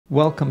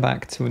Welcome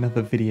back to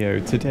another video.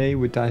 Today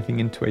we're diving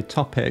into a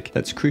topic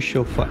that's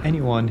crucial for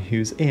anyone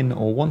who's in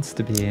or wants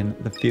to be in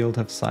the field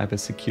of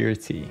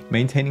cybersecurity.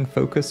 Maintaining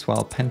focus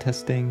while pen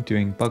testing,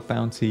 doing bug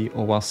bounty,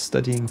 or while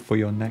studying for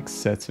your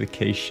next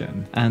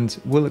certification. And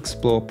we'll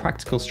explore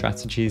practical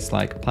strategies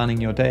like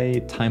planning your day,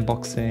 time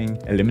boxing,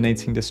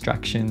 eliminating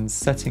distractions,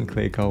 setting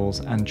clear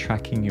goals, and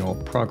tracking your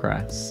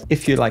progress.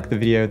 If you like the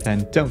video,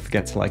 then don't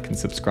forget to like and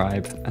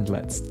subscribe, and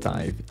let's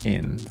dive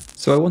in.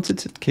 So I wanted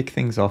to kick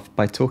things off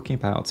by talking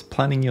about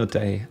planning your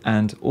day,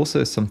 and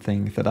also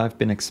something that I've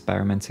been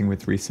experimenting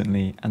with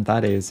recently, and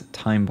that is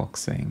time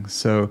boxing.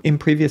 So in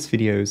previous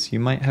videos you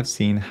might have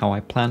seen how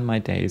I plan my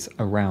days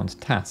around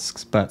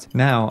tasks, but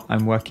now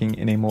I'm working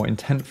in a more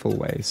intentful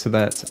way so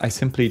that I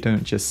simply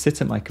don't just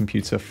sit at my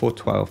computer for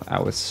 12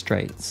 hours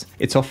straight.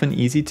 It's often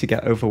easy to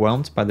get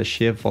overwhelmed by the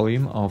sheer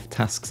volume of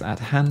tasks at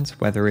hand,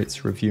 whether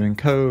it's reviewing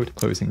code,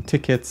 closing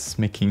tickets,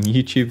 making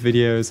YouTube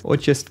videos, or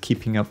just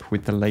keeping up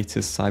with the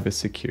latest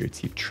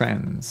cybersecurity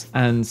trends.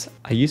 And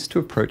I used to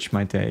approach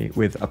my day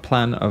with a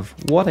plan of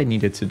what I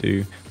needed to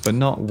do, but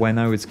not when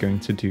I was going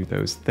to do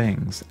those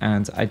things.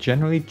 And I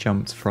generally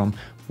jumped from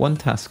one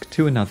task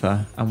to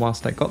another, and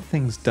whilst I got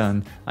things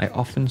done, I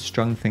often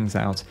strung things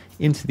out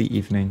into the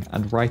evening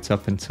and right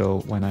up until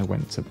when I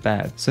went to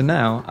bed. So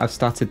now I've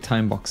started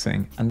time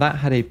boxing, and that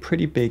had a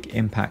pretty big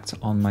impact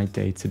on my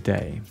day to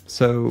day.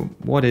 So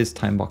what is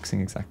time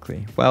boxing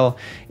exactly? Well,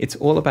 it's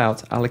all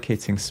about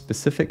allocating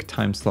specific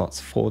time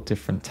slots for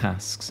different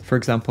tasks. For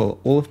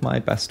example, all of my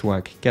best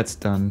work gets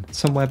done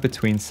somewhere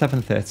between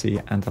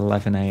 7:30 and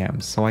 11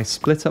 AM. So I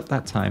split up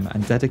that time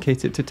and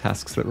dedicate it to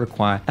tasks that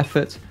require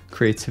effort,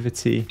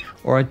 creativity,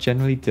 or are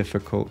generally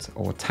difficult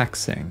or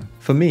taxing.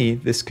 For me,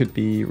 this could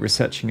be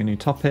researching a new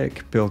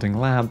topic, building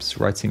labs,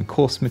 writing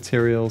course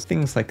materials,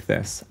 things like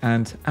this.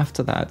 And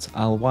after that,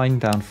 I'll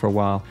wind down for a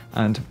while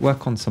and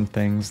work on some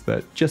things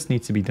that just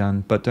need to be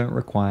done but don't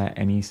require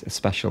any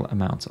special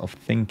amount of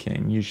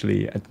thinking,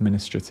 usually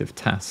administrative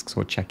tasks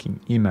or checking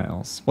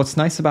emails. What's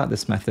nice about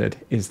this method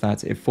is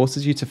that it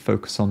forces you to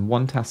focus on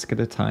one task at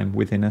a time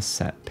within a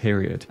set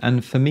period.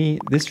 And for me,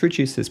 this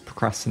reduces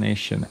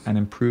procrastination and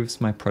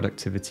improves my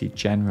productivity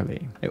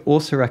generally. I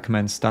also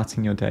recommend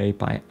starting your day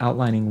by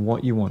outlining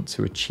what you want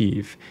to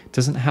achieve. It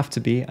doesn't have to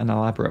be an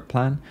elaborate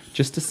plan,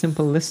 just a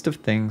simple list of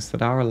things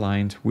that are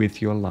aligned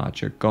with your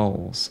larger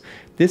goals.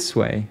 This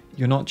way,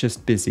 you're not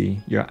just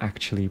busy, you're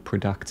actually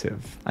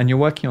productive. And you're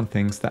working on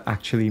things that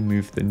actually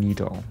move the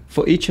needle.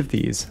 For each of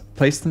these,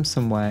 place them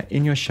somewhere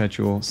in your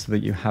schedule so that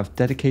you have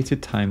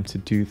dedicated time to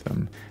do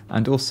them.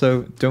 And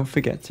also, don't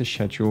forget to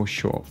schedule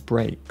short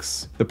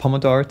breaks. The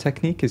Pomodoro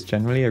technique is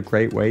generally a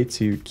great way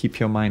to keep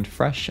your mind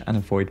fresh and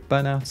avoid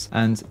burnouts.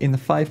 And in the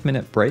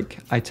 5-minute break,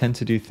 I tend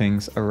to do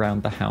things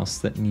around the house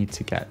that need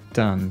to get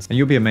done. And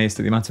you'll be amazed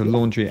at the amount of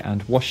laundry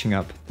and washing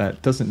up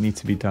that doesn't need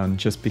to be done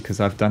just because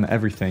I've done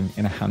everything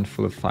in a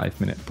handful of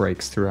 5-minute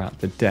breaks throughout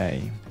the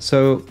day.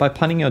 So by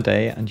planning your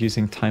day and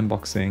using time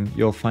boxing,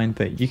 you'll find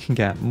that you can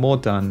get more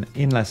done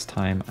in less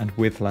time and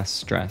with less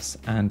stress.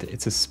 And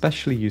it's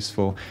especially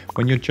useful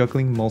when you're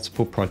juggling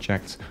multiple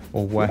projects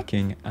or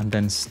working and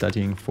then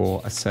studying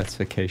for a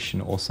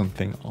certification or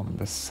something on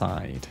the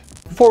side.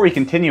 Before we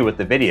continue with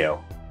the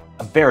video,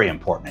 a very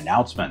important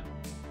announcement.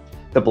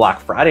 The Black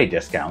Friday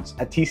discounts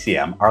at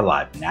TCM are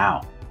live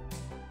now.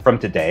 From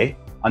today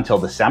until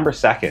December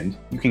 2nd,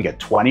 you can get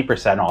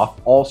 20% off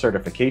all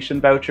certification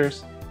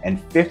vouchers and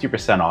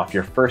 50% off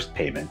your first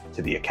payment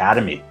to the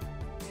Academy.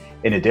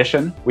 In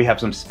addition, we have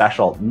some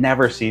special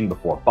never seen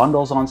before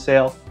bundles on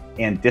sale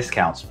and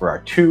discounts for our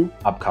 2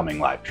 upcoming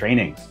live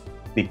trainings,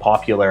 the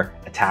popular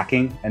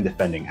Attacking and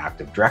Defending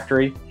Active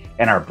Directory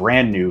and our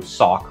brand new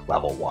SOC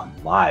Level 1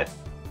 Live.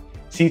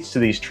 Seats to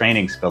these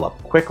trainings fill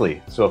up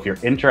quickly, so if you're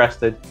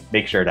interested,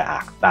 make sure to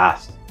act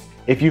fast.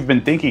 If you've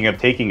been thinking of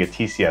taking a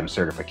TCM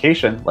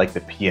certification like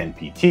the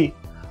PNPT,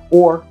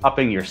 or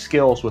upping your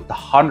skills with the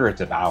hundreds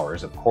of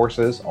hours of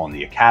courses on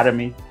the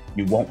Academy,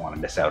 you won't want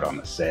to miss out on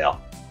the sale.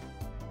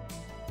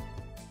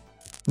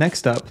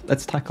 Next up,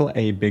 let's tackle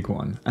a big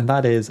one, and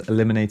that is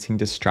eliminating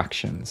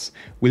distractions.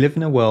 We live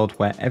in a world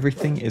where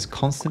everything is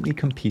constantly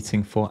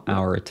competing for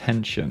our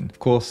attention. Of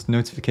course,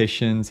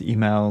 notifications,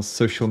 emails,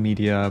 social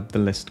media, the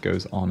list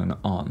goes on and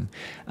on.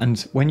 And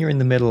when you're in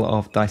the middle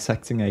of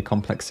dissecting a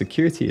complex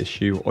security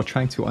issue or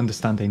trying to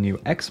understand a new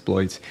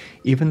exploit,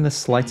 even the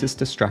slightest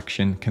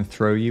distraction can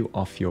throw you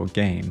off your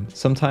game.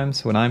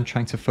 Sometimes when I'm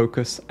trying to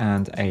focus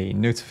and a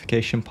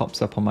notification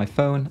pops up on my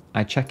phone,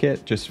 I check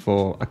it just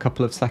for a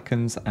couple of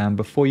seconds, and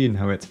before you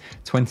know it,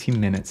 20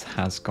 minutes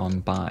has gone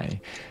by.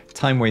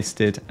 Time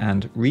wasted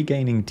and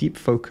regaining deep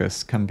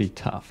focus can be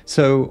tough.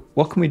 So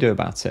what can we do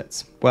about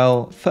it?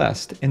 Well,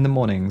 first, in the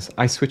mornings,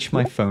 I switch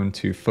my phone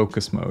to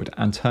focus mode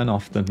and turn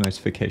off the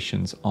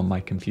notifications on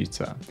my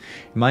computer.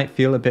 It might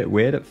feel a bit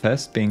weird at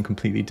first being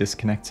completely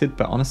disconnected,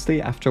 but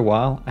honestly, after a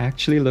while, I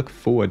actually look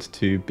forward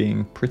to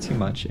being pretty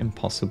much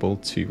impossible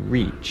to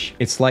reach.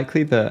 It's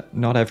likely that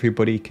not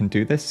everybody can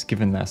do this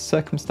given their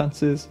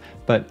circumstances,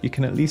 but you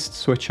can at least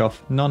switch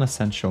off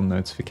non-essential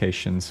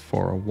notifications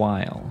for a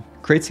while.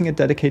 Creating a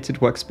dedicated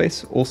dedicated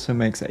workspace also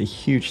makes a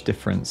huge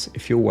difference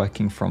if you're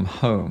working from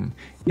home.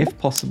 If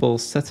possible,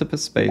 set up a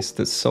space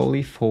that's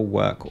solely for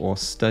work or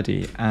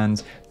study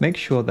and make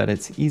sure that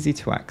it's easy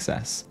to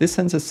access. This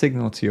sends a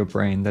signal to your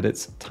brain that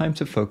it's time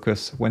to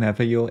focus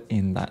whenever you're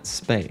in that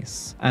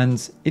space.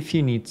 And if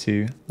you need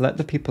to, let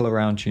the people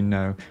around you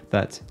know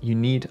that you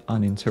need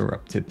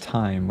uninterrupted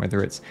time,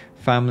 whether it's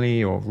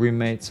family or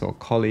roommates or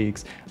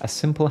colleagues. A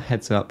simple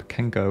heads up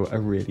can go a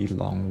really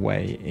long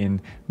way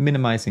in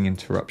minimizing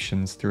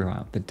interruptions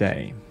throughout the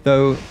day.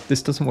 Though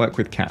this doesn't work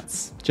with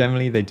cats.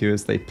 Generally they do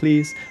as they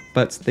please,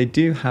 but they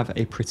do have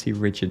a pretty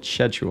rigid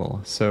schedule.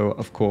 So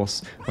of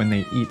course, when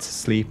they eat,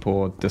 sleep,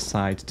 or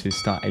decide to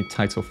start a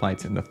title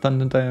fight in the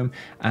Thunderdome,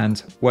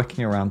 and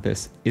working around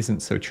this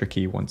isn't so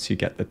tricky once you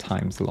get the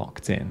times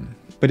locked in.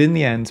 But in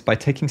the end, by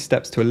taking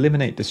steps to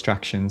eliminate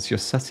distractions, you're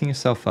setting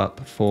yourself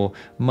up for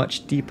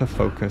much deeper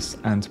focus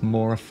and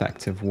more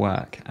effective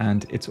work.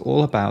 And it's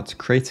all about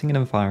creating an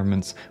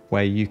environment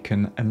where you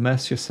can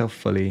immerse yourself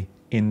fully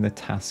in the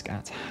task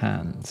at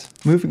hand.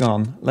 Moving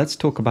on, let's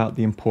talk about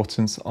the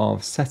importance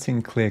of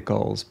setting clear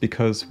goals,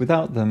 because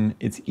without them,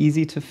 it's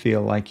easy to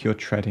feel like you're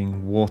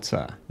treading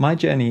water. My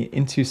journey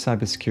into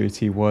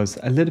cybersecurity was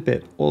a little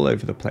bit all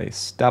over the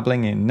place,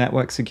 dabbling in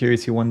network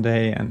security one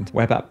day and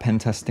web app pen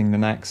testing the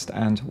next,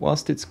 and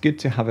whilst it's good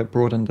to have a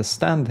broad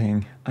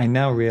understanding, I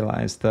now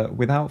realize that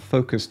without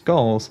focused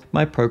goals,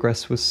 my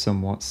progress was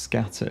somewhat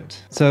scattered.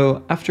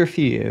 So after a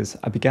few years,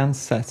 I began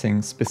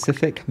setting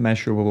specific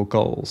measurable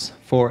goals.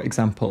 For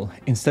example,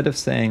 instead of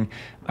saying,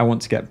 I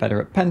want to get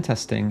better at pen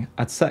testing,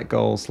 I'd set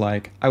goals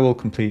like, I will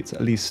complete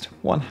at least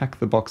one hack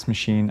the box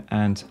machine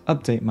and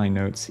update my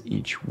notes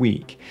each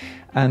week.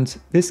 And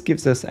this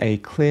gives us a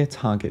clear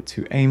target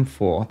to aim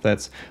for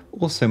that's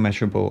also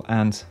measurable,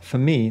 and for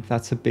me,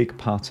 that's a big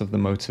part of the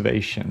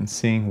motivation,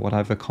 seeing what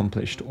I've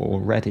accomplished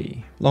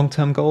already.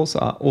 Long-term goals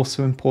are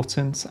also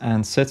important,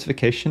 and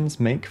certifications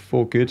make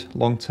for good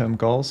long-term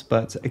goals,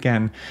 but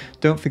again,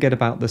 don't forget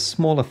about the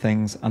smaller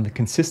things and the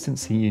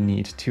consistency you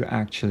need to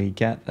actually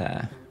get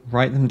there.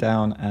 Write them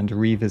down and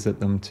revisit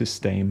them to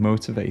stay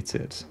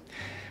motivated.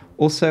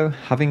 Also,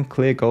 having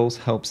clear goals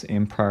helps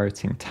in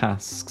prioritizing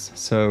tasks.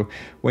 So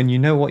when you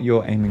know what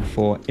you're aiming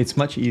for, it's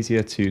much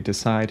easier to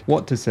decide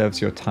what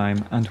deserves your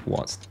time and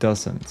what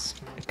doesn't.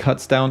 It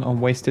cuts down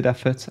on wasted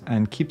effort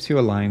and keeps you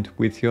aligned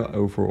with your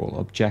overall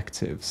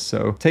objectives.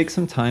 So take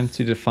some time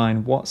to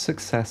define what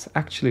success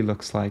actually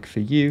looks like for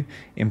you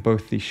in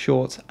both the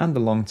short and the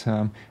long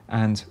term.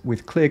 And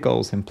with clear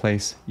goals in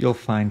place, you'll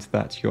find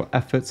that your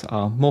efforts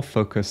are more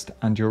focused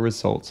and your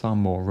results are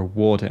more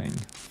rewarding.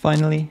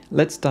 Finally,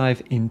 let's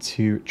dive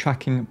into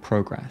tracking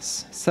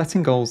progress.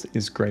 Setting goals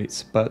is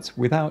great, but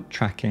without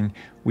tracking,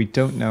 we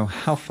don't know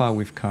how far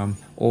we've come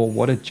or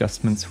what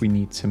adjustments we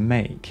need to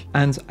make.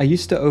 And I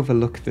used to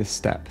overlook this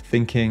step,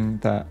 thinking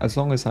that as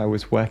long as I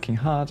was working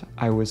hard,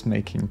 I was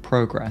making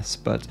progress.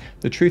 But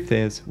the truth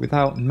is,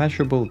 without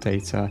measurable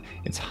data,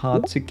 it's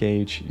hard to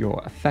gauge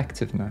your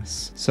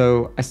effectiveness.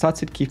 So I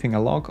started keeping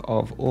a log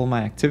of all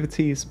my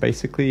activities.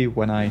 Basically,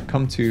 when I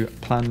come to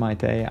plan my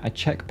day, I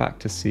check back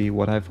to see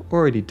what I've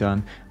already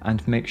done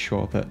and make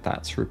sure that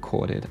that's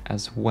recorded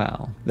as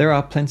well. There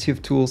are plenty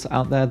of tools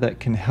out there that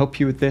can help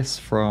you with this,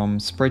 from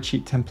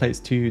spreadsheet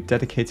templates to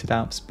dedicated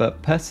apps,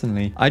 but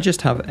personally, I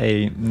just have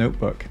a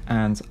notebook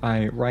and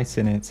I write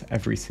in it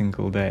every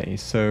single day.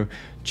 So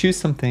choose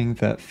something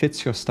that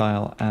fits your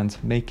style and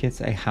make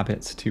it a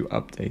habit to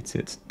update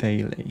it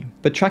daily.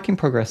 But tracking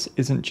progress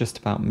isn't just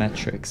about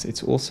metrics,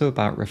 it's also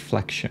about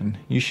reflection.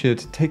 You should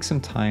take some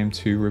time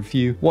to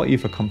review what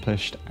you've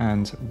accomplished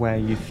and where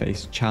you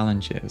face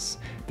challenges.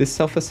 This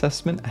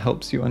self-assessment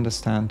helps you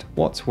understand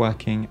what's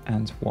working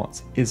and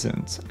what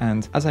isn't.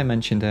 And as I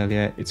mentioned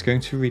earlier, it's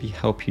going to really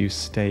help you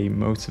stay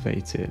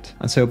motivated.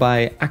 And so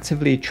by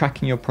actively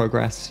tracking your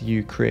progress,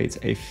 you create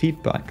a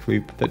feedback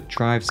loop that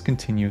drives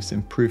continuous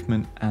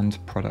improvement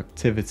and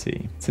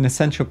productivity. It's an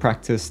essential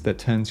practice that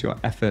turns your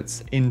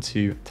efforts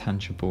into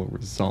tangible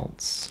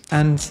results.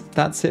 And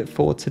that's it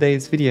for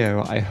today's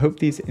video. I hope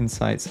these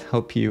insights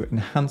help you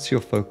enhance your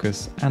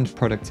focus and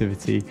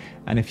productivity.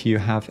 And if you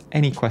have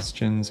any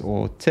questions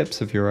or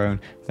tips of your own,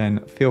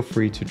 then feel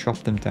free to drop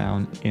them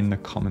down in the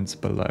comments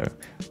below.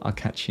 I'll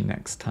catch you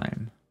next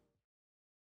time.